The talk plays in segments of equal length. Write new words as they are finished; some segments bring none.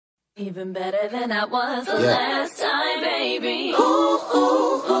Even better than I was the last time, baby. Ooh,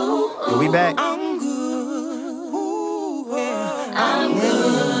 ooh, ooh, ooh. We back. I'm good. Ooh, yeah. I'm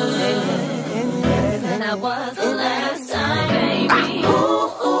good. Better than I was the last time, baby.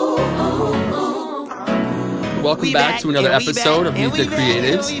 Ooh, ooh, ooh, ooh. Welcome back to another episode of Meet the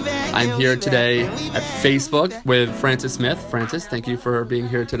Creatives. I'm here today at Facebook with Frances Smith. Frances, thank you for being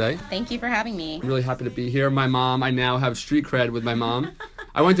here today. Thank you for having me. I'm really happy to be here. My mom, I now have street cred with my mom.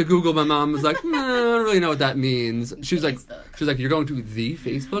 I went to Google. My mom was like, I don't really know what that means. She was like, you're going to the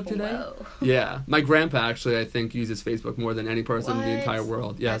Facebook today? Whoa. Yeah. My grandpa actually, I think, uses Facebook more than any person in the entire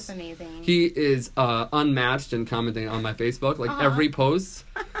world. Yes. That's amazing. He is unmatched in commenting on my Facebook. Like every post,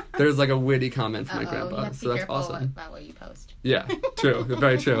 there's like a witty comment from my grandpa. You have to So be that's careful awesome. about what you post. Yeah, true.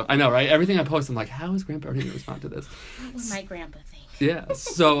 Very true. I know, right? Everything I post, I'm like, how is Grandpa already going to respond to this? What would my grandpa think? Yeah.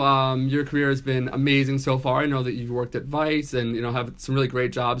 So your career has been amazing so far. I know that you've worked at Vice and, have some really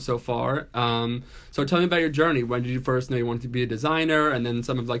great jobs so far. So tell me about your journey. When did you first know you wanted to be a designer, and then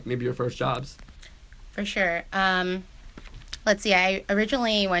some of like maybe your first jobs? For sure. Let's see. I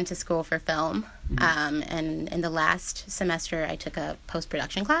originally went to school for film. And in the last semester, I took a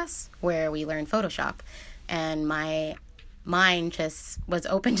post-production class where we learned Photoshop. And my mind just was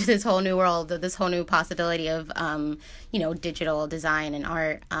open to this whole new world, this whole new possibility of, digital design and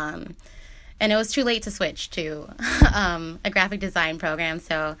art. And it was too late to switch to a graphic design program.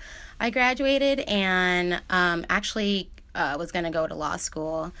 So I graduated and actually was going to go to law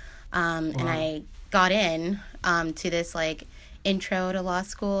school. And I got in to this, intro to law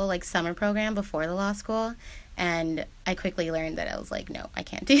school, summer program before the law school. And I quickly learned that I was like, no, I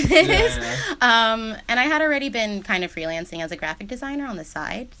can't do this. Yeah. And I had already been kind of freelancing as a graphic designer on the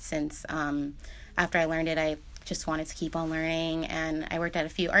side since after I learned it, I just wanted to keep on learning. And I worked at a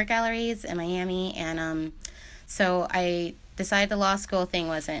few art galleries in Miami. And so I decided the law school thing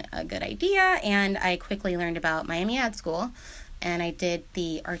wasn't a good idea. And I quickly learned about Miami Ad School. And I did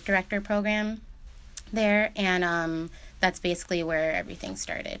the art director program there. And that's basically where everything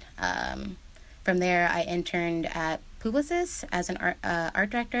started. From there, I interned at Publicis as an art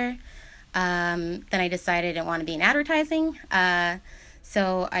director. Then I decided I didn't want to be in advertising.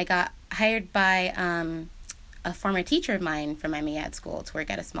 So I got hired by a former teacher of mine from Miami Ad School to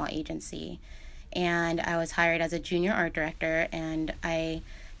work at a small agency. And I was hired as a junior art director, and I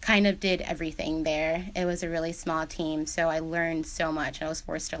kind of did everything there. It was a really small team, so I learned so much, and I was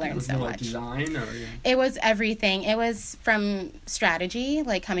forced to learn so much. Design or? It was everything. It was from strategy,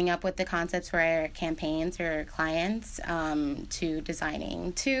 coming up with the concepts for our campaigns or clients, to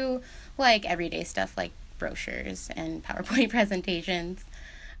designing, to everyday stuff like brochures and PowerPoint presentations.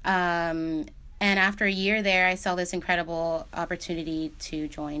 And after a year there, I saw this incredible opportunity to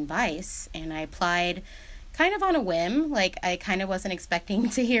join Vice, and I applied kind of on a whim. I kind of wasn't expecting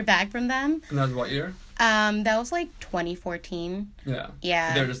to hear back from them. And that was what year? That was 2014. Yeah. Yeah.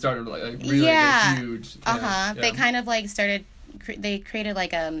 So they were just started really huge. Yeah. They kind of they created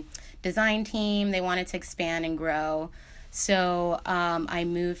a design team. They wanted to expand and grow. So I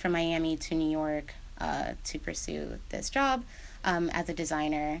moved from Miami to New York to pursue this job as a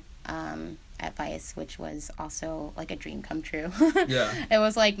designer at Vice, which was also a dream come true. Yeah. It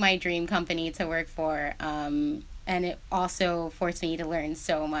was my dream company to work for. And it also forced me to learn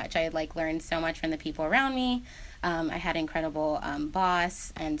so much. I had learned so much from the people around me. I had an incredible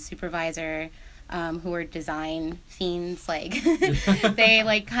boss and supervisor who were design fiends.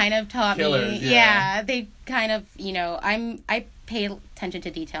 They kind of taught Killers, me. Yeah. They kind of, I pay attention to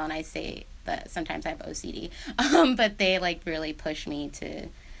detail, and I say that sometimes I have OCD. But they really push me to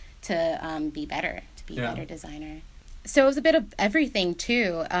be better, to be a better designer. So it was a bit of everything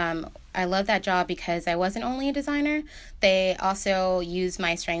too. I love that job because I wasn't only a designer. They also used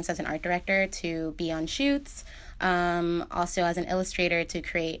my strengths as an art director to be on shoots, also as an illustrator to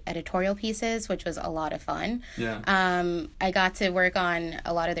create editorial pieces, which was a lot of fun. Yeah. I got to work on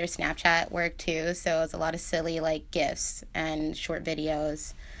a lot of their Snapchat work too, so it was a lot of silly GIFs and short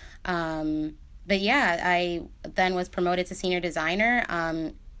videos. But yeah, I then was promoted to senior designer,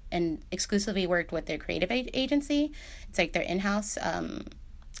 and exclusively worked with their creative agency. It's their in-house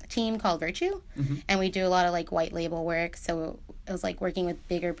team called Virtue. Mm-hmm. And we do a lot of white label work. So it was working with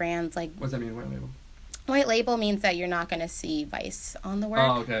bigger brands. What does that mean, white label? White label means that you're not going to see Vice on the work.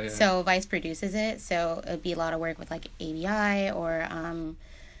 Oh, okay. Yeah. So Vice produces it. So it would be a lot of work with ABI or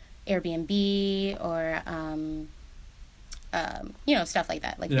Airbnb or stuff like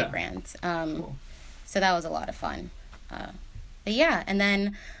that, big brands. Cool. So that was a lot of fun. But yeah, and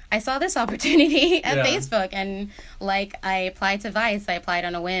then I saw this opportunity at Facebook, and I applied to Vice. I applied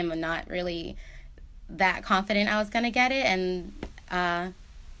on a whim and not really that confident I was going to get it. And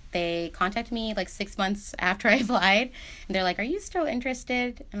they contacted me like 6 months after I applied, and they're like, "Are you still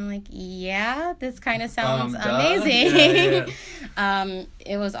interested?" And I'm like, "Yeah, this kind of sounds amazing." Yeah.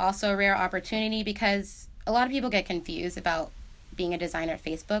 It was also a rare opportunity because a lot of people get confused about being a designer at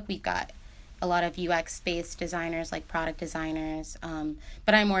Facebook. We've got a lot of UX-based designers, like product designers,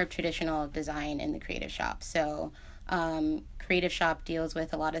 but I'm more of traditional design in the creative shop. So creative shop deals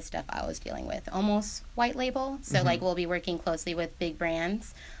with a lot of stuff I was dealing with, almost white label. So like we'll be working closely with big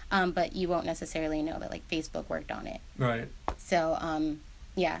brands, but you won't necessarily know that like Facebook worked on it. Right. So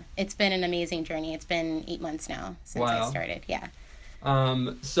yeah, it's been an amazing journey. It's been 8 months now since I started. Yeah.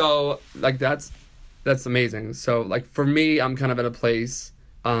 So like that's amazing. So like for me, I'm kind of at a place,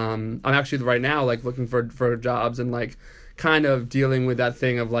 I'm actually right now like looking for jobs and like kind of dealing with that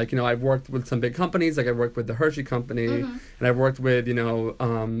thing of like, you know, I've worked with some big companies, like I've worked with the Hershey company and I've worked with, you know,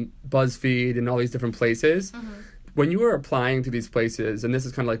 BuzzFeed and all these different places. When you were applying to these places, and this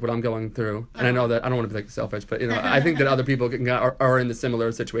is kind of like what I'm going through, and I know that I don't want to be like selfish, but you know, I think that other people are in the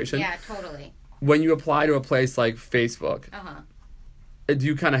similar situation. Yeah, totally. When you apply to a place like Facebook, do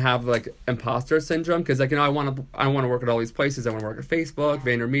you kind of have like imposter syndrome? Because like, you know, I want to work at all these places. I want to work at Facebook,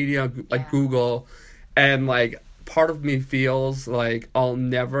 VaynerMedia, like Google, and like part of me feels like I'll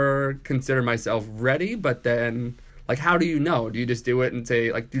never consider myself ready. But then, like, how do you know? Do you just do it and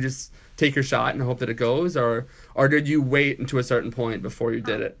say like, do you just take your shot and hope that it goes, or did you wait until a certain point before you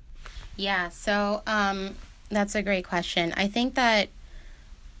did it? Yeah. So that's a great question. I think that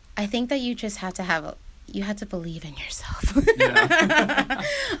you just have to you have to believe in yourself. Yeah.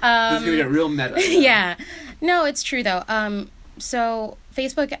 This is gonna get real meta. Yeah. No, it's true though. So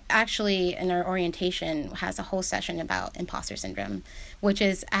Facebook actually in our orientation has a whole session about imposter syndrome, which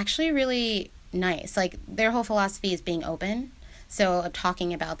is actually really nice. Like their whole philosophy is being open. So of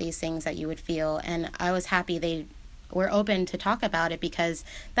talking about these things that you would feel. And I was happy they were open to talk about it because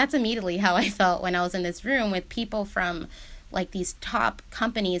that's immediately how I felt when I was in this room with people from like these top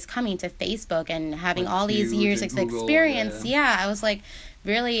companies coming to Facebook and having like all these years of experience. Yeah, I was like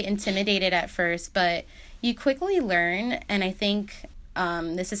really intimidated at first, but you quickly learn. And I think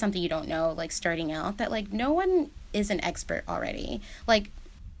this is something you don't know, like starting out, that like no one is an expert already. Like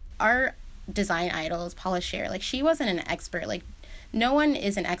our design idols, Paula Scher, like she wasn't an expert. Like no one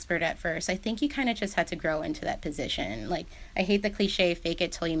is an expert at first. I think you kind of just had to grow into that position. Like I hate the cliche, fake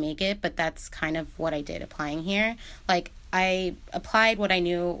it till you make it, but that's kind of what I did applying here. Like I applied what I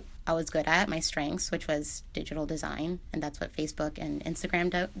knew I was good at, my strengths, which was digital design, and that's what Facebook and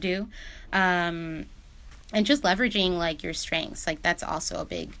Instagram do. And just leveraging like your strengths, like that's also a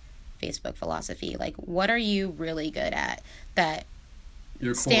big Facebook philosophy. Like what are you really good at that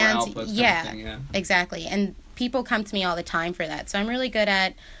your stands? Core outputs, Yeah, exactly. And people come to me all the time for that. So I'm really good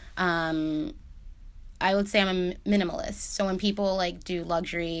at I would say I'm a minimalist. So when people like do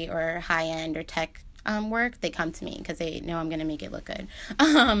luxury or high end or tech work, they come to me because they know I'm gonna make it look good.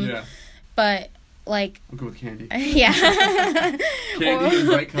 But like I'm good with candy. Yeah. Candy and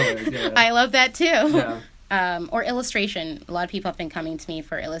bright colors. Yeah. I love that too. Yeah. Or illustration. A lot of people have been coming to me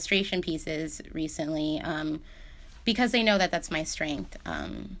for illustration pieces recently because they know that that's my strength.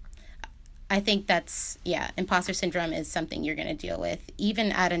 I think that's, imposter syndrome is something you're going to deal with,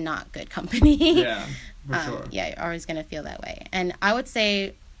 even at a not good company. Yeah, for sure. Yeah, you're always going to feel that way. And I would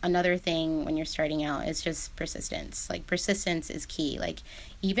say another thing when you're starting out is just persistence. Like, persistence is key. Like,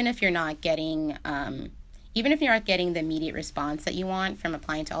 even if you're not getting the immediate response that you want from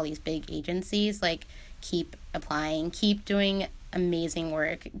applying to all these big agencies, like, keep applying, keep doing amazing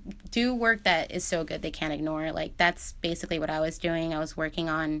work, do work that is so good they can't ignore. Like, that's basically what I was doing. I was working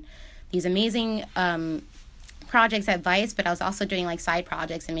on these amazing projects at Vice, but I was also doing like side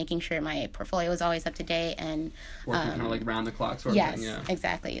projects and making sure my portfolio was always up to date and working kind of like round the clock sort of thing. Yeah,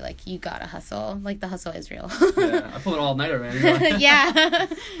 exactly. Like you gotta hustle. Like the hustle is real. Yeah, I pulled it all nighter, man. Yeah.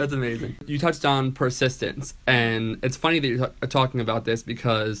 That's amazing. You touched on persistence, and it's funny that you're talking about this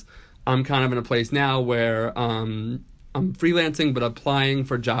because I'm kind of in a place now where I'm freelancing but applying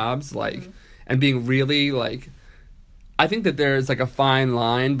for jobs like and being really like, I think that there's like a fine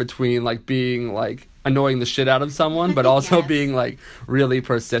line between like being like annoying the shit out of someone but also yes. being like really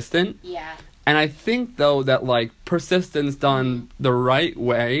persistent. Yeah. And I think though that like persistence done the right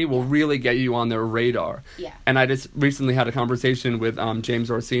way will really get you on their radar. Yeah. And I just recently had a conversation with James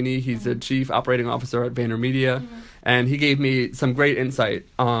Orsini. He's the chief operating officer at VaynerMedia, and he gave me some great insight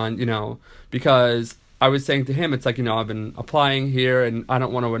on, you know, because I was saying to him, it's like, you know, I've been applying here and I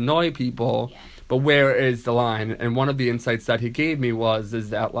don't want to annoy people. Yeah. But where is the line? And one of the insights that he gave me is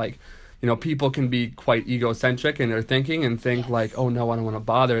that like, you know, people can be quite egocentric in their thinking and think like, oh no, I don't want to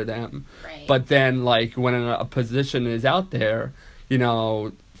bother them. Right. But then like when a position is out there, you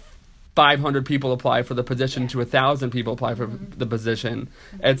know, 500 people apply for the position to 1,000 people apply for the position.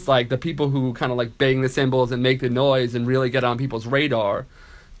 It's like the people who kind of like bang the cymbals and make the noise and really get on people's radar,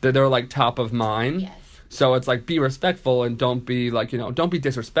 they're like top of mind. Yes. So it's like, be respectful and don't be like, don't be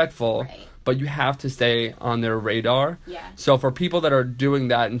disrespectful, Right. but you have to stay on their radar. Yeah. So for people that are doing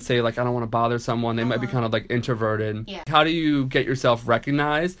that and say like, I don't want to bother someone, they might be kind of like introverted. Yeah. How do you get yourself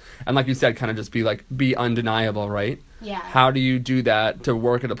recognized? And like you said, kind of just be undeniable, right? Yeah. How do you do that to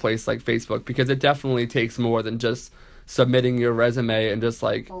work at a place like Facebook? Because it definitely takes more than just submitting your resume and just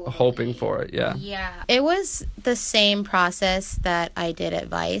like hoping for it. Yeah. Yeah. It was the same process that I did at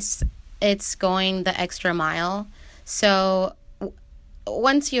Vice. It's going the extra mile. So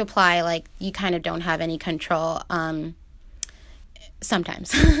once you apply, like, you kind of don't have any control.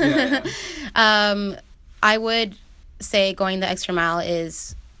 Sometimes. Yeah. I would say going the extra mile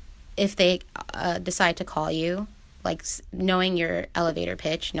is if they decide to call you, like knowing your elevator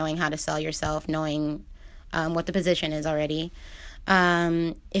pitch, knowing how to sell yourself, knowing what the position is already.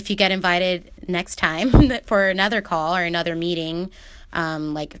 If you get invited next time for another call or another meeting,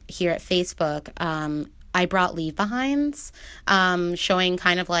 like here at Facebook, I brought leave behinds, showing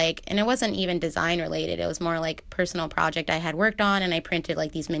kind of like, and it wasn't even design related. It was more like personal project I had worked on, and I printed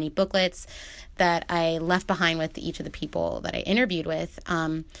like these mini booklets that I left behind with each of the people that I interviewed with.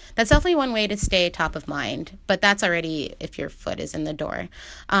 That's definitely one way to stay top of mind, but that's already if your foot is in the door.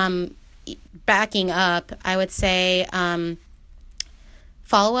 Backing up, I would say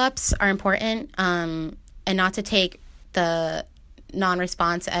follow-ups are important, and not to take the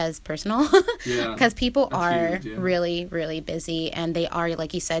non-response as personal, because people are really, really busy, and they are,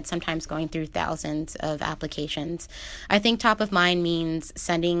 like you said, sometimes going through thousands of applications. I think top of mind means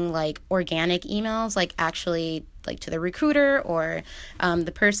sending like organic emails, like actually like to the recruiter or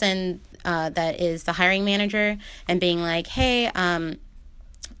the person that is the hiring manager, and being like, hey,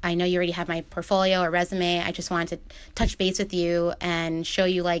 I know you already have my portfolio or resume. I just wanted to touch base with you and show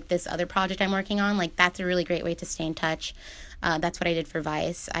you like this other project I'm working on. Like, that's a really great way to stay in touch. That's what I did for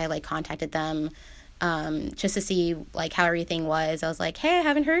Vice. I like contacted them just to see like how everything was. I was like, hey, I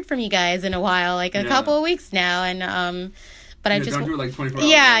haven't heard from you guys in a while, like a couple of weeks now. And but I just don't do it like 24 hours.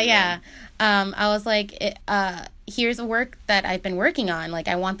 Yeah. I was like, here's a work that I've been working on. Like,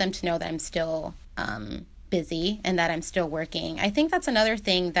 I want them to know that I'm still busy and that I'm still working. I think that's another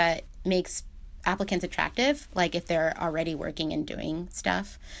thing that makes applicants attractive. Like, if they're already working and doing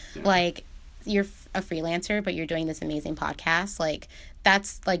stuff, like you're a freelancer, but you're doing this amazing podcast. Like,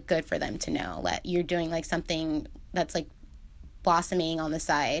 that's like good for them to know that you're doing like something that's like blossoming on the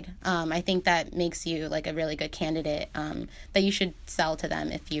side. I think that makes you like a really good candidate that you should sell to them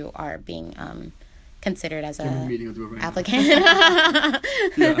if you are being considered as a applicant.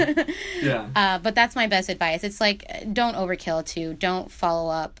 But that's my best advice. It's like, don't overkill too. Don't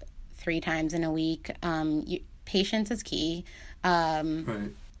follow up 3 times in a week. Patience is key.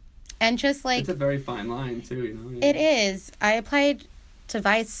 Right. And just like, it's a very fine line too, you know. It is. I applied to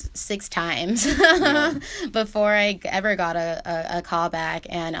Vice 6 times before I ever got a call back,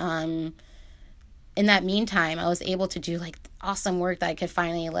 and in that meantime, I was able to do like awesome work that I could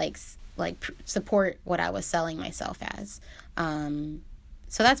finally like support what I was selling myself as.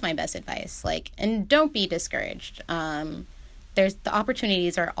 So that's my best advice. Like, and don't be discouraged. The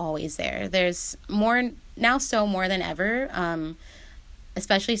opportunities are always there. There's more now, so more than ever.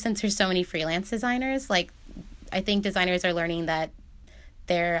 Especially since there's so many freelance designers. Like, I think designers are learning that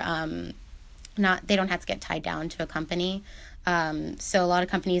they're they don't have to get tied down to a company. So a lot of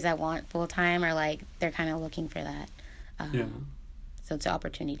companies that want full-time are like, they're kind of looking for that. So the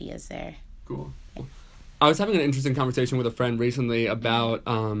opportunity is there. Cool. I was having an interesting conversation with a friend recently about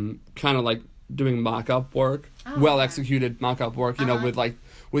kind of like doing mock-up work, well-executed mock-up work, you know, with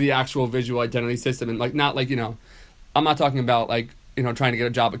the actual visual identity system, and like, not like, you know, I'm not talking about like, you know, trying to get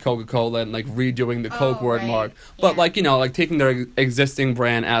a job at Coca-Cola and like redoing the Coke word mark, but like, you know, like taking their existing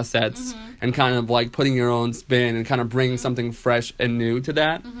brand assets and kind of like putting your own spin and kind of bringing something fresh and new to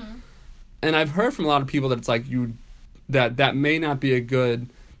that. And I've heard from a lot of people that it's like that may not be a good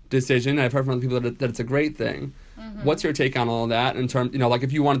decision. I've heard from other people that it's a great thing. What's your take on all of that in terms, you know, like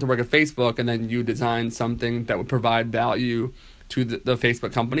if you wanted to work at Facebook and then you design something that would provide value to the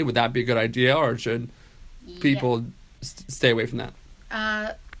Facebook company, would that be a good idea, or should people stay away from that?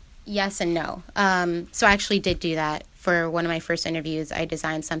 Yes and no. So I actually did do that for one of my first interviews. I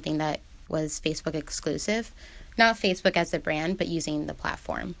designed something that was Facebook exclusive, not Facebook as a brand, but using the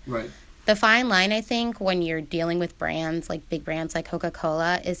platform. Right. The fine line, I think, when you're dealing with brands, like big brands like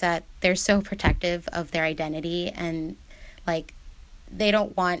Coca-Cola, is that they're so protective of their identity, and like they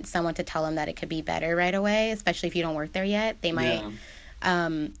don't want someone to tell them that it could be better right away, especially if you don't work there yet. They might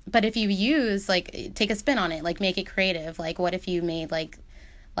But if you use, like, take a spin on it, like, make it creative. Like, what if you made,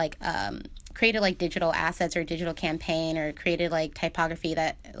 created, like, digital assets or digital campaign, or created, like, typography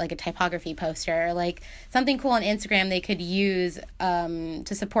like a typography poster, or, like, something cool on Instagram they could use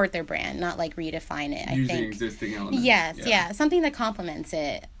to support their brand, not, like, redefine it, I Using think. existing elements. Yes, yeah. Something that complements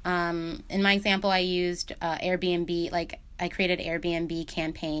it. In my example, I used Airbnb, like, I created Airbnb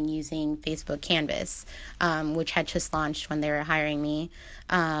campaign using Facebook Canvas, which had just launched when they were hiring me.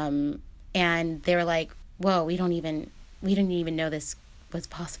 And they were like, whoa, we didn't even know this was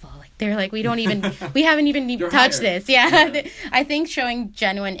possible. Like, they're like, we haven't even touched this. Yeah. I think showing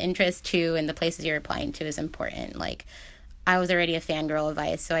genuine interest too in the places you're applying to is important. Like, I was already a fangirl of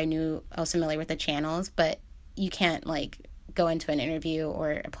Vice, so I was familiar with the channels, but you can't, like, go into an interview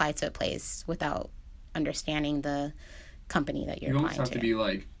or apply to a place without understanding the company that you're applying to. You almost have to be,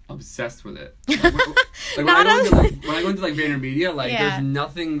 like, obsessed with it. When I go into like VaynerMedia, like, there's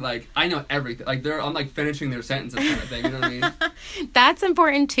nothing, like, I know everything. Like, I'm, like, finishing their sentences kind of thing, you know what I mean? That's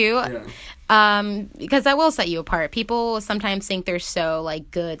important, too. Yeah. Because that will set you apart. People sometimes think they're so,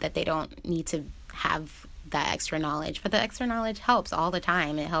 like, good that they don't need to have that extra knowledge. But the extra knowledge helps all the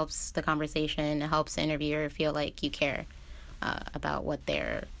time. It helps the conversation. It helps the interviewer feel like you care about what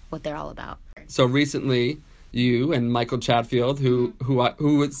they're all about. So recently, you and Michael Chatfield, who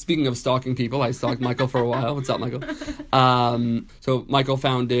speaking of stalking people, I stalked Michael for a while. What's up, Michael? So Michael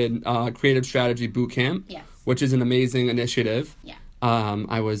founded Creative Strategy Bootcamp, yes, which is an amazing initiative. Yeah.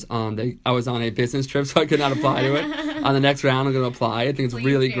 I was on a business trip, so I could not apply to it. On the next round, I'm going to apply. I think it's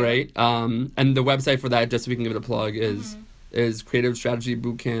really great. And the website for that, just so we can give it a plug, is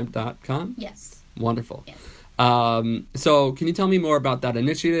creativestrategiebootcamp.com. Yes. Wonderful. Yes. So can you tell me more about that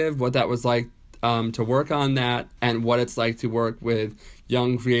initiative, what that was like to work on that, and what it's like to work with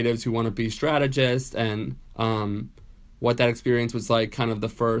young creatives who want to be strategists, and what that experience was like, kind of the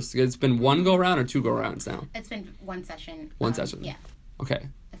first. It's been one go-round or two go-rounds now? It's been one session. One session? Yeah. Okay.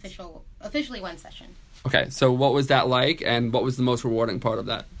 Officially one session. Okay, so what was that like, and what was the most rewarding part of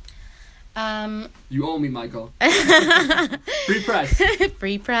that? You owe me, Michael. Free press.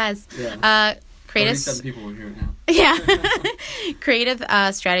 Free press. Yeah. Creative. 37 people were here now. Yeah. Creative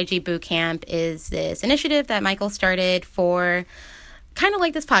Strategy Bootcamp is this initiative that Michael started for kind of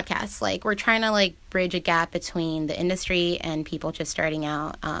like this podcast. Like, we're trying to, like, bridge a gap between the industry and people just starting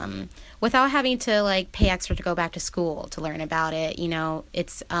out, without having to, like, pay extra to go back to school to learn about it. You know,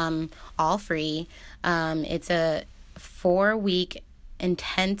 it's all free. It's a 4-week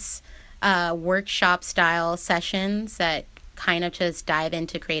intense workshop style sessions that kind of just dive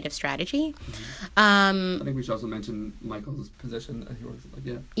into creative strategy. I think we should also mention Michael's position that he works at.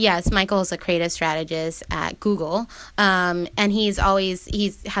 Like, Yes, Michael is a creative strategist at Google, and he has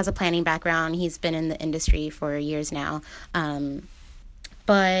a planning background. He's been in the industry for years now, and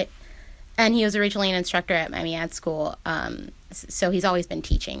he was originally an instructor at Miami Ad School. So he's always been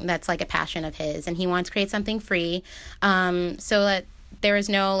teaching. That's, like, a passion of his, and he wants to create something free, so that there was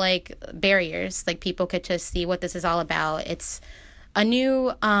no, like, barriers. Like, people could just see what this is all about. It's a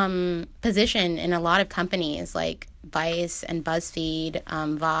new position in a lot of companies like Vice and BuzzFeed,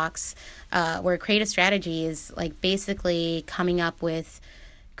 Vox, where creative strategy is, like, basically coming up with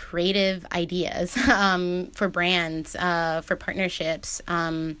creative ideas for brands, for partnerships.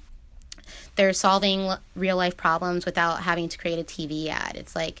 They're solving real life problems without having to create a TV ad.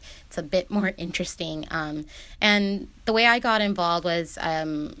 It's like, it's a bit more interesting. And the way I got involved was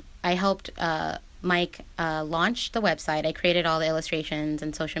I helped Mike launch the website. I created all the illustrations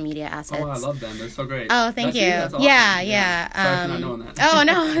and social media assets. Oh, I love them. They're so great. Oh, thank you. That's awesome. Yeah. Sorry for not knowing that. Oh,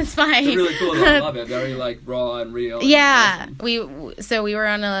 no, it's fine. It's really cool, though. I love it. Very, like, raw and real. Yeah. And awesome. We were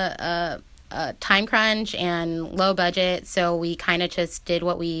on a time crunch and low budget, so we kind of just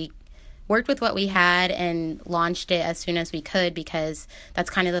worked with what we had and launched it as soon as we could, because that's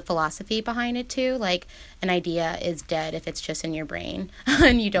kind of the philosophy behind it too. Like, an idea is dead if it's just in your brain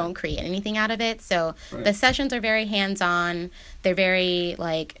and you don't create anything out of it. So The sessions are very hands-on. They're very,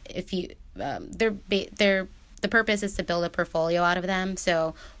 like, the purpose is to build a portfolio out of them.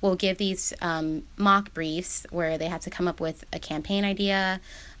 So we'll give these mock briefs where they have to come up with a campaign idea,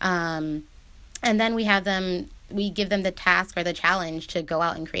 and then we give them the task or the challenge to go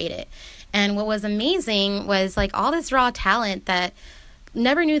out and create it. And what was amazing was, like, all this raw talent that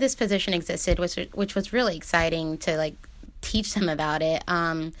never knew this position existed, which was really exciting to, like, teach them about it.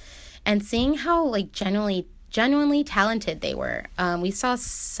 And seeing how, like, genuinely talented they were. We saw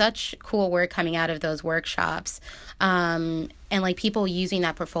such cool work coming out of those workshops, and, like, people using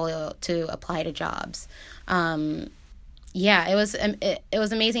that portfolio to apply to jobs. It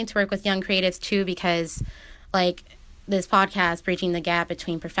was amazing to work with young creatives too, because, like, this podcast, Bridging the Gap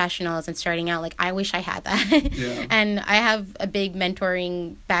Between Professionals and Starting Out, like, I wish I had that. Yeah. And I have a big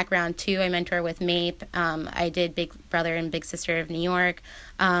mentoring background, too. I mentor with MAPE. I did Big Brother and Big Sister of New York.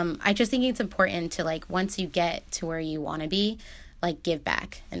 I just think it's important to, like, once you get to where you want to be, like, give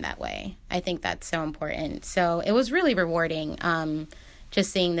back in that way. I think that's so important. So it was really rewarding,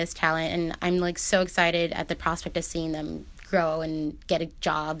 just seeing this talent. And I'm, like, so excited at the prospect of seeing them grow and get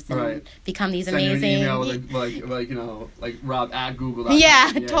jobs and become these Send amazing. you an email with like you know, like Rob at Google.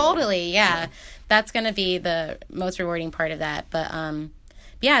 Yeah, totally. Yeah. That's gonna be the most rewarding part of that. But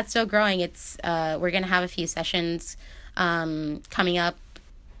yeah, it's still growing. It's we're gonna have a few sessions coming up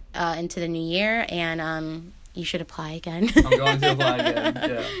into the new year, and you should apply again. I'm going to apply again.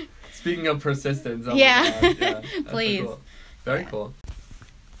 Yeah. Speaking of persistence. Oh Yeah. My God. Yeah. Please. Cool. Very cool.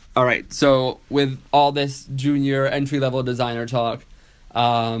 All right, so with all this junior entry-level designer talk,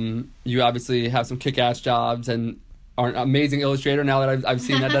 you obviously have some kick-ass jobs and are an amazing illustrator now that I've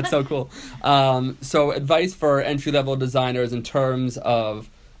seen that. That's so cool. So advice for entry-level designers in terms of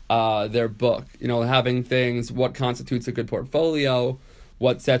their book, you know, having things, what constitutes a good portfolio,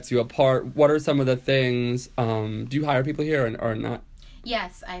 what sets you apart, what are some of the things, do you hire people here or not?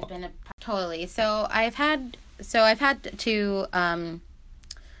 Yes, I've been totally. So I've had to...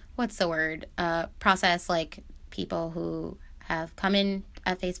 what's the word? Process, like, people who have come in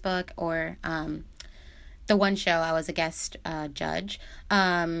at Facebook or the one show I was a guest judge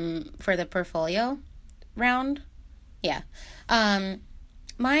for the portfolio round. Yeah.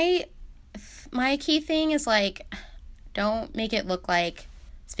 My key thing is, like, don't make it look like,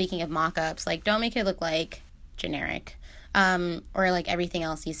 speaking of mock-ups, like, don't make it look like generic or like everything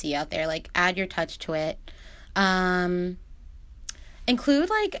else you see out there. Like, add your touch to it. Include,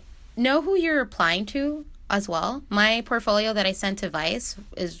 like, know who you're applying to as well. My portfolio that I sent to Vice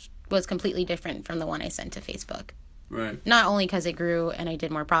was completely different from the one I sent to Facebook. Right. Not only because it grew and I did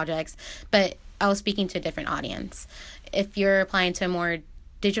more projects, but I was speaking to a different audience. If you're applying to a more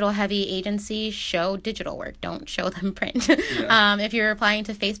digital-heavy agency, show digital work. Don't show them print. Yeah. If you're applying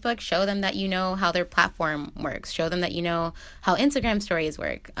to Facebook, show them that you know how their platform works. Show them that you know how Instagram stories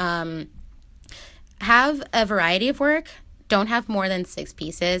work. Have a variety of work. Don't have more than 6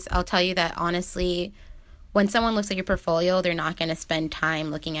 pieces. I'll tell you that, honestly, when someone looks at your portfolio, they're not going to spend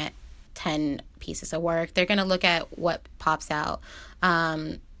time looking at 10 pieces of work. They're going to look at what pops out.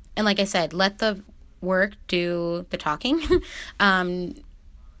 And like I said, let the work do the talking.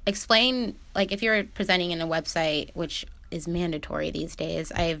 Explain, like, if you're presenting in a website, which is mandatory these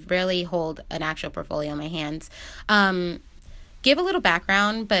days, I rarely hold an actual portfolio in my hands. Give a little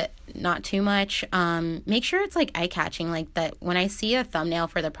background, but not too much. Make sure it's, like, eye-catching, like, that when I see a thumbnail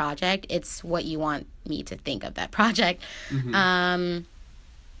for the project, it's what you want me to think of that project. Mm-hmm.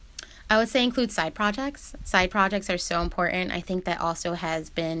 I would say include side projects. Side projects are so important. I think that also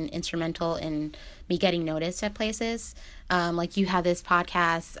has been instrumental in me getting noticed at places. Like, you had this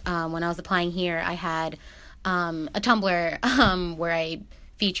podcast. When I was applying here, I had a Tumblr where I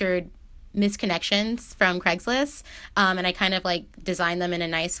featured misconnections from Craigslist, and I kind of, like, designed them in a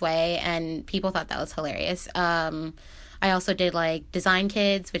nice way, and people thought that was hilarious. I also did, like, Design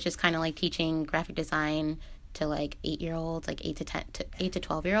Kids, which is kind of like teaching graphic design to, like, 8-year-olds, like 8 to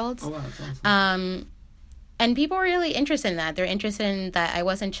 12-year-olds. Oh, wow, that's awesome. And people were really interested in that. They're interested in that I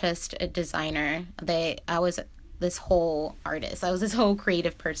wasn't just a designer. I was this whole artist. I was this whole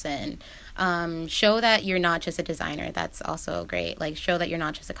creative person. Show that you're not just a designer. That's also great. Like, show that you're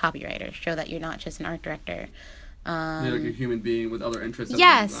not just a copywriter. Show that you're not just an art director. You're like a human being with other interests.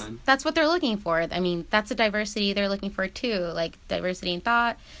 Yes, that's what they're looking for. I mean, that's a diversity they're looking for too. Like, diversity in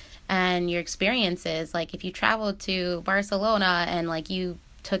thought and your experiences. Like, if you traveled to Barcelona and, like, you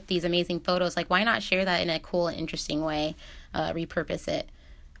took these amazing photos, like, why not share that in a cool and interesting way? Repurpose it.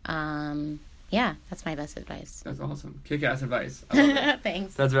 Yeah, that's my best advice. That's awesome. Kick-ass advice. I love it.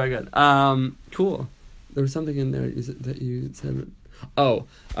 Thanks. That's very good. Cool. There was something in there that you said. Oh,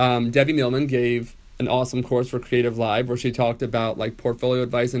 Debbie Millman gave an awesome course for Creative Live where she talked about, like, portfolio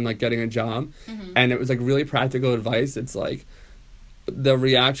advice and, like, getting a job. Mm-hmm. And it was, like, really practical advice. It's, like, the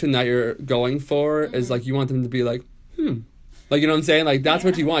reaction that you're going for is, like, you want them to be like, Like, you know what I'm saying? Like, that's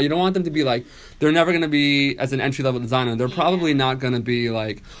what you want. You don't want them to be like, they're never going to be, as an entry-level designer, they're probably not going to be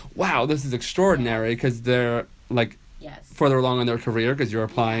like, wow, this is extraordinary, because they're, like, further along in their career because you're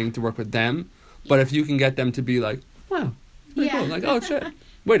applying to work with them. But if you can get them to be like, wow, pretty cool. Like, oh, shit.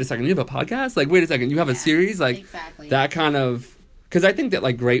 Wait a second, you have a podcast? Like, wait a second, you have a series? Like, that kind of... Because I think that,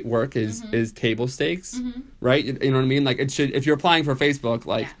 like, great work is table stakes, right? You know what I mean? Like, it should... If you're applying for Facebook,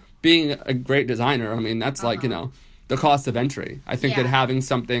 like, being a great designer, I mean, that's, like, you know... the cost of entry. I think that Yeah. having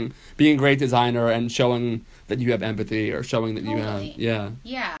something, being a great designer and showing that you have empathy or showing that you have, Totally. yeah.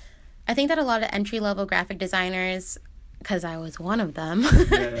 Yeah. I think that a lot of entry-level graphic designers, because I was one of them,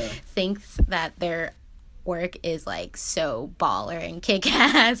 Yeah. thinks that their work is like so baller and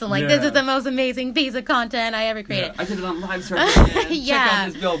kick-ass and like this Yeah. is the most amazing piece of content I ever created. I did it on live stream. Check Yeah.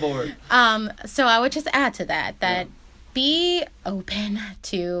 out this billboard. So I would just add to that Yeah. be open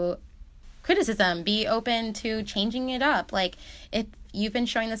to criticism, be open to changing it up. Like if you've been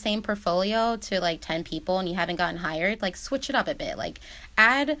showing the same portfolio to like 10 people and you haven't gotten hired, like switch it up a bit. Like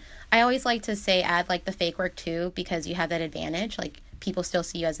I always like to say add like the fake work too, because you have that advantage. Like people still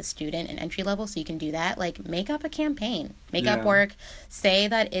see you as a student and entry level, so you can do that. Like make up a campaign, make up Yeah. work, say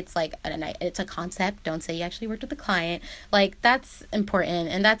that it's like it's a concept. Don't say you actually worked with the client. Like that's important,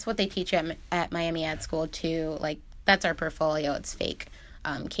 and that's what they teach you at Miami Ad School too. Like that's our portfolio. It's fake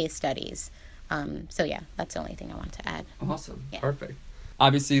case studies. So yeah, that's the only thing I want to add. Awesome. Yeah. Perfect.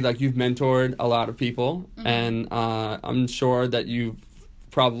 Obviously, like you've mentored a lot of people, and I'm sure that you've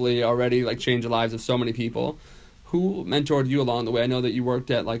probably already like changed the lives of so many people. Who mentored you along the way? I know that you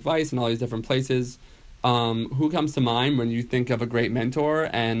worked at like Vice and all these different places. Who comes to mind when you think of a great mentor,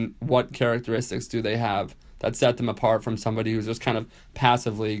 and what characteristics do they have that set them apart from somebody who's just kind of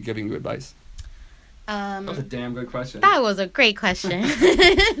passively giving you advice? That was a damn good question. That was a great question.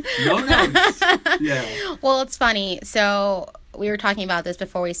 No notes. Yeah. Well, it's funny. So we were talking about this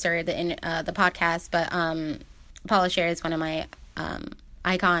before we started the podcast, but Paula Scher is one of my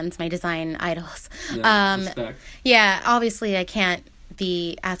icons, my design idols. Yeah, respect. Yeah, obviously I can't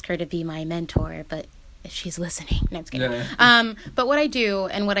ask her to be my mentor, but if she's listening, no, I'm just kidding. Yeah. But what I do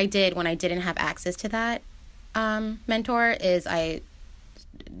and what I did when I didn't have access to that mentor is I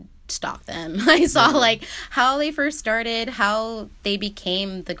stalked them. I saw like how they first started, how they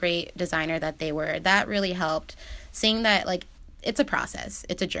became the great designer that they were. That really helped. Seeing that like it's a process,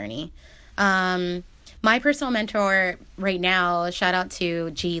 it's a journey. My personal mentor right now, shout out to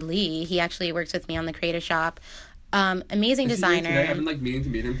G Lee. He actually works with me on the Creative Shop. Amazing Is he here designer. today? I've been like meaning to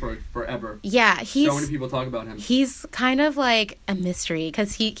meet him for forever. Yeah, So many people talk about him. he's kind of like a mystery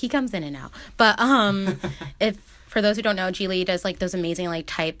because he comes in and out. But if for those who don't know, G Lee does like those amazing like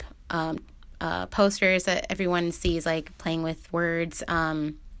type posters that everyone sees, like playing with words,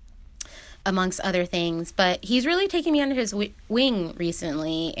 amongst other things. But he's really taken me under his wing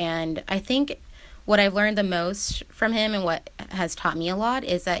recently, and I think what I've learned the most from him and what has taught me a lot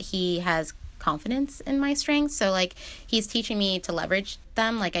is that he has confidence in my strengths. So like he's teaching me to leverage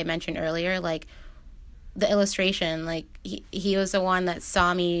them, like I mentioned earlier, like the illustration. Like he was the one that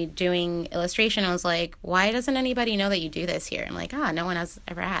saw me doing illustration. I was like, why doesn't anybody know that you do this here? I'm like, no one has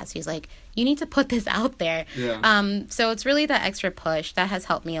ever asked. He's like, you need to put this out there. Yeah. So it's really that extra push that has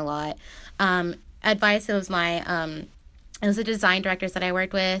helped me a lot. Advice, it was it was the design directors that I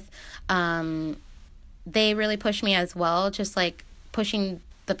worked with. They really pushed me as well, just like pushing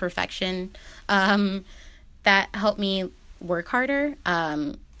the perfection. That helped me work harder.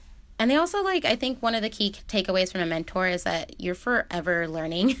 And they also, like, I think one of the key takeaways from a mentor is that you're forever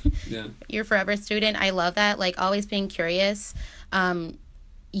learning. Yeah. You're forever a student. I love that. Like, always being curious.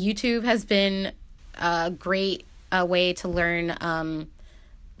 YouTube has been a great way to learn,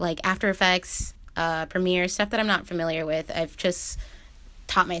 like, After Effects, Premiere, stuff that I'm not familiar with. I've just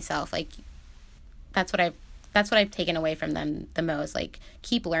taught myself. Like, that's what I've taken away from them the most. Like,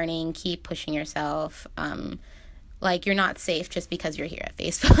 keep learning, keep pushing yourself. Like, you're not safe just because you're here at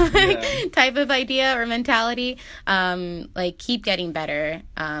Facebook. Yeah. Type of idea or mentality. Like, keep getting better,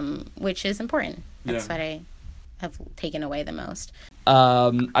 which is important. That's Yeah. what I have taken away the most.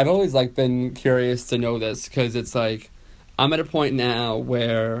 I've always like been curious to know this, because it's like I'm at a point now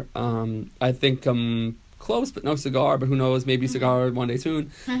where I think I'm close, but no cigar, but who knows, maybe cigar one day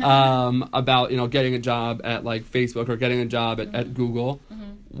soon, about, you know, getting a job at like Facebook or getting a job at Google.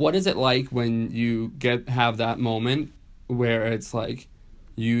 What is it like when you have that moment where it's like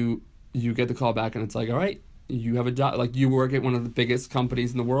you get the call back and it's like, all right, you have a job, like you work at one of the biggest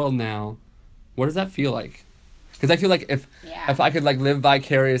companies in the world now. What does that feel like? Because I feel like if I could like live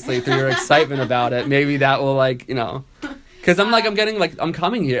vicariously through your excitement about it, maybe that will, like, you know, because I'm getting like, I'm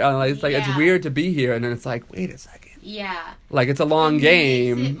coming here. It's like, it's weird to be here. And then it's like, wait a second. Yeah. Like, it's a long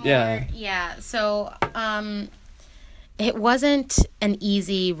game. Yeah. Yeah. So, it wasn't an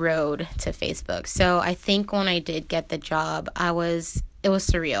easy road to Facebook. So I think when I did get the job, it was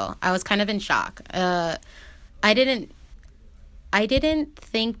surreal. I was kind of in shock. I didn't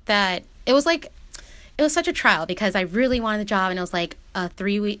think that it was it was such a trial because I really wanted the job, and it was like a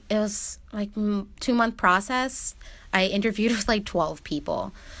 2-month process. I interviewed with like 12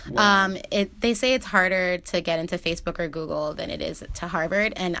 people. Wow. They say it's harder to get into Facebook or Google than it is to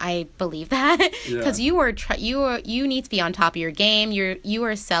Harvard, and I believe that because you need to be on top of your game. You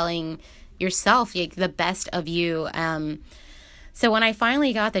are selling yourself, like, the best of you. So when I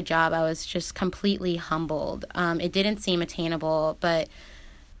finally got the job, I was just completely humbled. It didn't seem attainable, but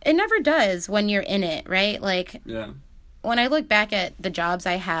it never does when you're in it, right? Like, when I look back at the jobs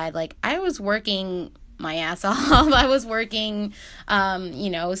I had, like, I was working my ass off. I was working,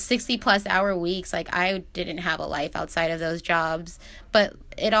 60 plus hour weeks. Like, I didn't have a life outside of those jobs, but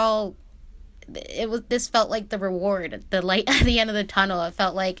this felt like the reward, the light at the end of the tunnel. It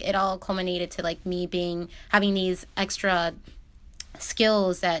felt like it all culminated to like me having these extra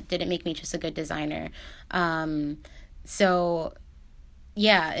skills that didn't make me just a good designer. So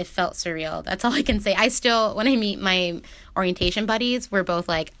yeah, it felt surreal. That's all I can say. I still, when I meet my orientation buddies, we're both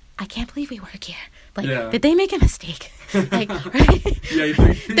like, I can't believe we work here. Like, did they make a mistake? Like, right?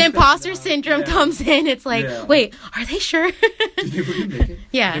 The imposter syndrome comes in. It's like, wait, are they sure? Did they really make it?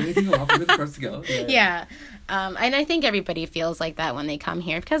 Yeah. Did they think the first to go? Yeah. And I think everybody feels like that when they come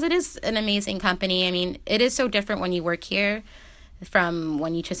here because it is an amazing company. I mean, it is so different when you work here from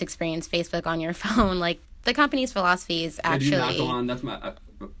when you just experience Facebook on your phone. Like, the company's philosophy is actually... Do you not go on? That's my...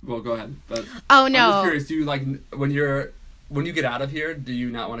 well, go ahead. But oh, no. I'm just curious. Do you, like, when you get out of here, do you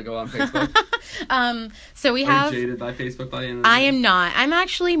not want to go on Facebook? So we Are you jaded by Facebook by the end of the I day? am not. I'm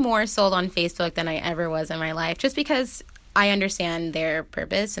actually more sold on Facebook than I ever was in my life, just because I understand their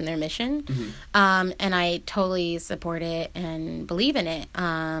purpose and their mission. Mm-hmm. And I totally support it and believe in it.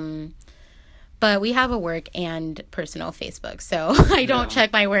 But we have a work and personal Facebook, so I don't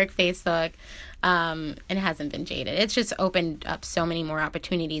check my work Facebook. And it hasn't been jaded. It's just opened up so many more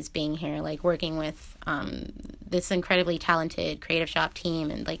opportunities being here, like working with this incredibly talented creative shop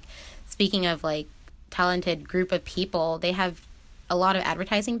team. And like, speaking of like talented group of people, they have a lot of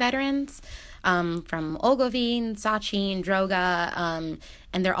advertising veterans from Ogilvy, Saatchi, Droga,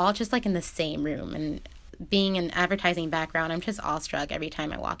 and they're all just like in the same room. And being an advertising background, I'm just awestruck every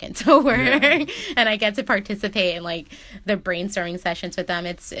time I walk into work and I get to participate in like the brainstorming sessions with them.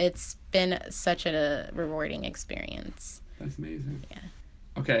 It's been such a rewarding experience. That's amazing. Yeah.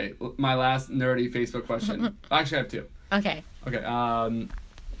 Okay, my last nerdy Facebook question. Actually, I have two. Okay. Okay.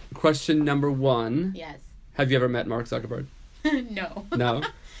 Question number 1. Yes. Have you ever met Mark Zuckerberg? No. No.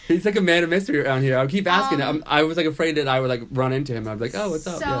 He's like a man of mystery around here. I keep asking him. I was like afraid that I would like run into him. I'd be like, oh, what's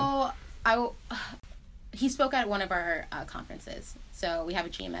up? So he spoke at one of our conferences. So we have a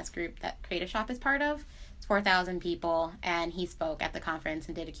GMS group that Creative Shop is part of. It's 4,000 people, and he spoke at the conference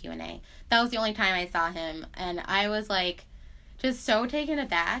and did a Q&A. That was the only time I saw him, and I was like just so taken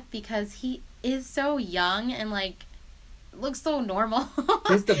aback because he is so young and like looks so normal.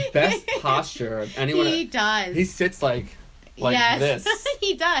 He has the best posture of anyone. He does. He sits like yes, this.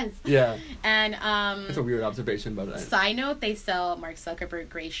 He does. Yeah. And that's a weird observation, but side note, they sell Mark Zuckerberg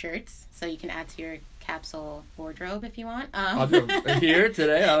gray shirts, so you can add to your capsule wardrobe if you want. I'll do it here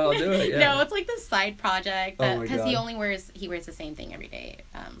today. I'll do it. Yeah. No, it's like the side project because he wears the same thing every day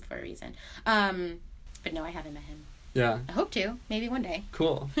for a reason. But no, I haven't met him. Yeah. I hope to. Maybe one day.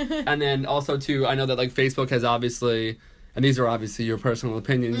 Cool. And then also too, I know that like Facebook has obviously, and these are obviously your personal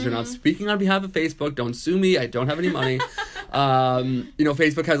opinions. Mm-hmm. You're not speaking on behalf of Facebook. Don't sue me. I don't have any money.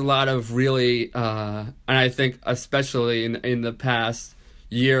 Facebook has a lot of really, and I think especially in the past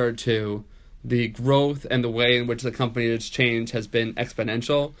year or two, the growth and the way in which the company has changed has been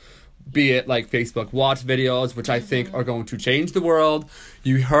exponential. Be it like Facebook Watch videos, which I think are going to change the world.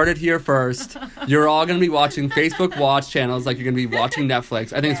 You heard it here first. You're all going to be watching Facebook Watch channels like you're going to be watching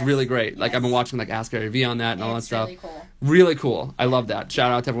Netflix. I think it's really great. Like I've been watching like Ask Gary Vee on that and all that stuff. Really cool. Really cool. I love that.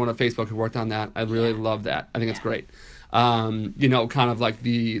 Shout out to everyone on Facebook who worked on that. I really love that. I think it's great. Kind of like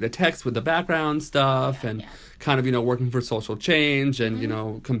the text with the background stuff and kind of, working for social change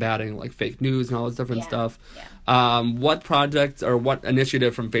and, combating like fake news and all this different stuff. Yeah. What project or what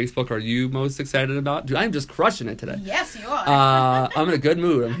initiative from Facebook are you most excited about? Dude, I'm just crushing it today. Yes, you are. I'm in a good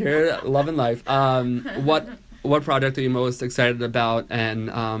mood. I'm here loving life. What project are you most excited about? And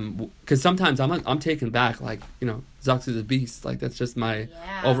because sometimes I'm taken back, like, Zucks is a beast. Like, that's just my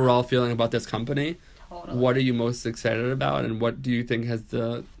overall feeling about this company. Totally. What are you most excited about, and what do you think has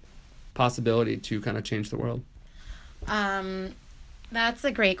the possibility to kind of change the world? That's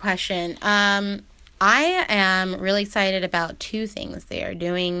a great question. I am really excited about two things they are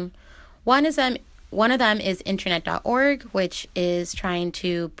doing. One of them is internet.org, which is trying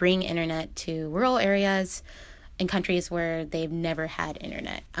to bring internet to rural areas in countries where they've never had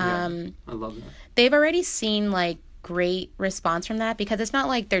internet. I love that. They've already seen like great response from that, because it's not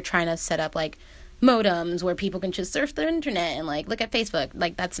like they're trying to set up like modems where people can just surf the internet and like look at Facebook.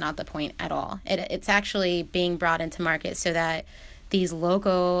 Like, that's not the point at all. It's actually being brought into market so that these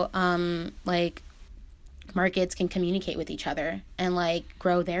local like markets can communicate with each other and like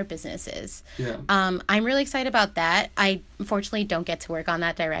grow their businesses. I'm really excited about that. I unfortunately don't get to work on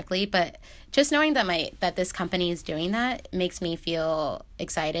that directly, but just knowing that this company is doing that makes me feel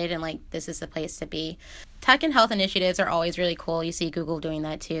excited, and like this is the place to be. Tech and health initiatives are always really cool. You see Google doing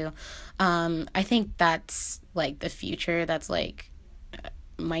that too. I think that's like the future. That's like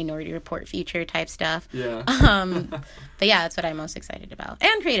Minority Report future type stuff. Yeah. But yeah, that's what I'm most excited about.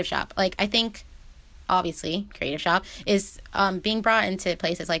 And Creative Shop. Like, I think obviously Creative Shop is being brought into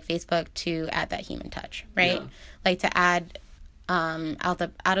places like Facebook to add that human touch, right? Yeah. Like to add out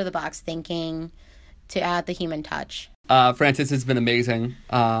of the box thinking, to add the human touch. Frances, it's been amazing.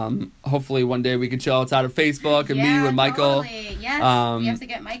 Hopefully one day we can chill outside of Facebook and meet you and Michael. Totally. Yes, we have to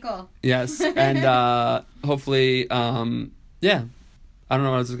get Michael. Yes, and hopefully, yeah. I don't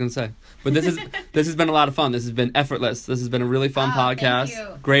know what I was going to say, but this has been a lot of fun. This has been effortless. This has been a really fun podcast. Thank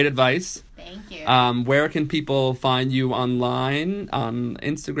you. Great advice. Thank you. Where can people find you online, on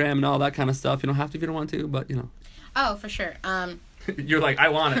Instagram and all that kind of stuff? You don't have to if you don't want to, but you know. Oh, for sure. You're like, I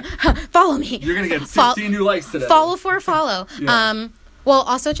want it. Follow me. You're going to get 16 new likes today. Follow for a follow. Yeah. Well,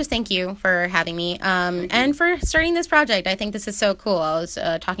 also just thank you for having me and for starting this project. I think this is so cool. I was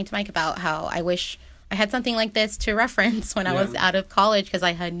talking to Mike about how I wish I had something like this to reference when I was out of college, because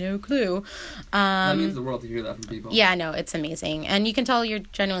I had no clue. That means the world to hear that from people. Yeah, no, it's amazing. And you can tell you're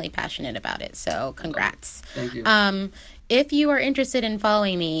genuinely passionate about it. So congrats. Thank you. If you are interested in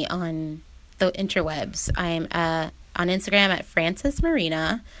following me on the interwebs, I'm on Instagram at Frances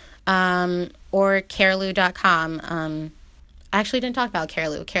Marina or Carolou.com. I actually didn't talk about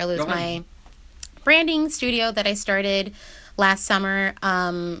Carolou. Carolou is my branding studio that I started last summer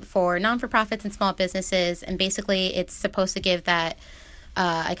for non-for-profits and small businesses. And basically it's supposed to give that,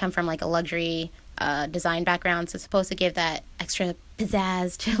 I come from like a luxury design background, so it's supposed to give that extra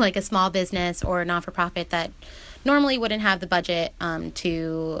pizzazz to like a small business or a non-for-profit that normally wouldn't have the budget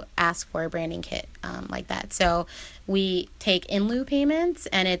to ask for a branding kit like that. So we take in lieu payments,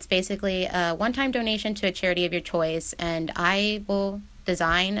 and it's basically a one-time donation to a charity of your choice, and I will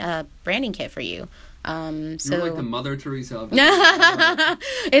design a branding kit for you. You're like the Mother Teresa of I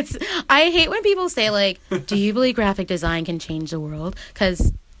hate when people say like, do you believe graphic design can change the world?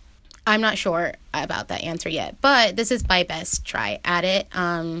 Because I'm not sure about that answer yet, but this is my best try at it.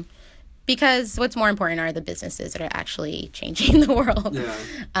 Because what's more important are the businesses that are actually changing the world.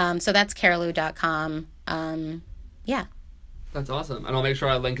 Yeah. So that's Carolou.com. Yeah. That's awesome. And I'll make sure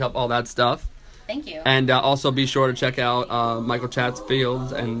I link up all that stuff. Thank you. And also be sure to check out Michael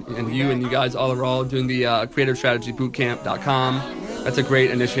Chatsfield and you guys all are all doing the creativestrategybootcamp.com. That's a great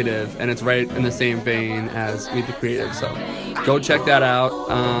initiative, and it's right in the same vein as Meet the Creative. So go check that out.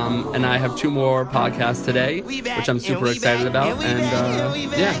 And I have 2 more podcasts today, which I'm super excited about. And I'm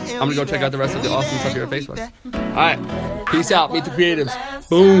going to go check out the rest of the awesome stuff here at Facebook. All right. Peace out. Meet the Creatives.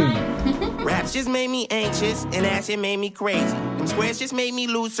 Boom. Raps just made me anxious, and that shit made me crazy. Them squares just made me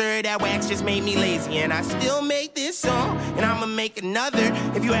looser, that wax just made me lazy. And I still make this song, and I'ma make another.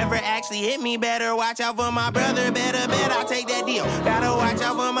 If you ever actually hit me, better watch out for my brother. Better bet I'll take that deal. Gotta watch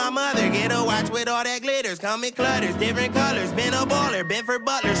out for my mother. Get a watch with all that glitters. Come in clutters, different colors. Been a baller, been for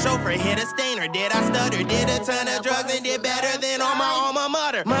Butler. Chauffeur, hit a stainer. Did I stutter? Did a ton of drugs and did better than all my alma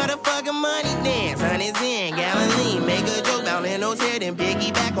mater. Motherfucking money dance, honey's in, Galilee. Make a joke about Leno's head and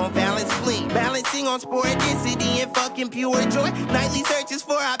piggyback on Fallon's fleet. Balancing on sporadicity and fucking pure joy. Nightly searches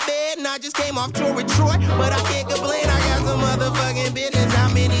for our bed, and I just came off tour with Troy. But I can't complain, I got some motherfucking business. How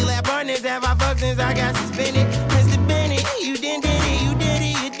many lab partners have I fucked since I got suspended?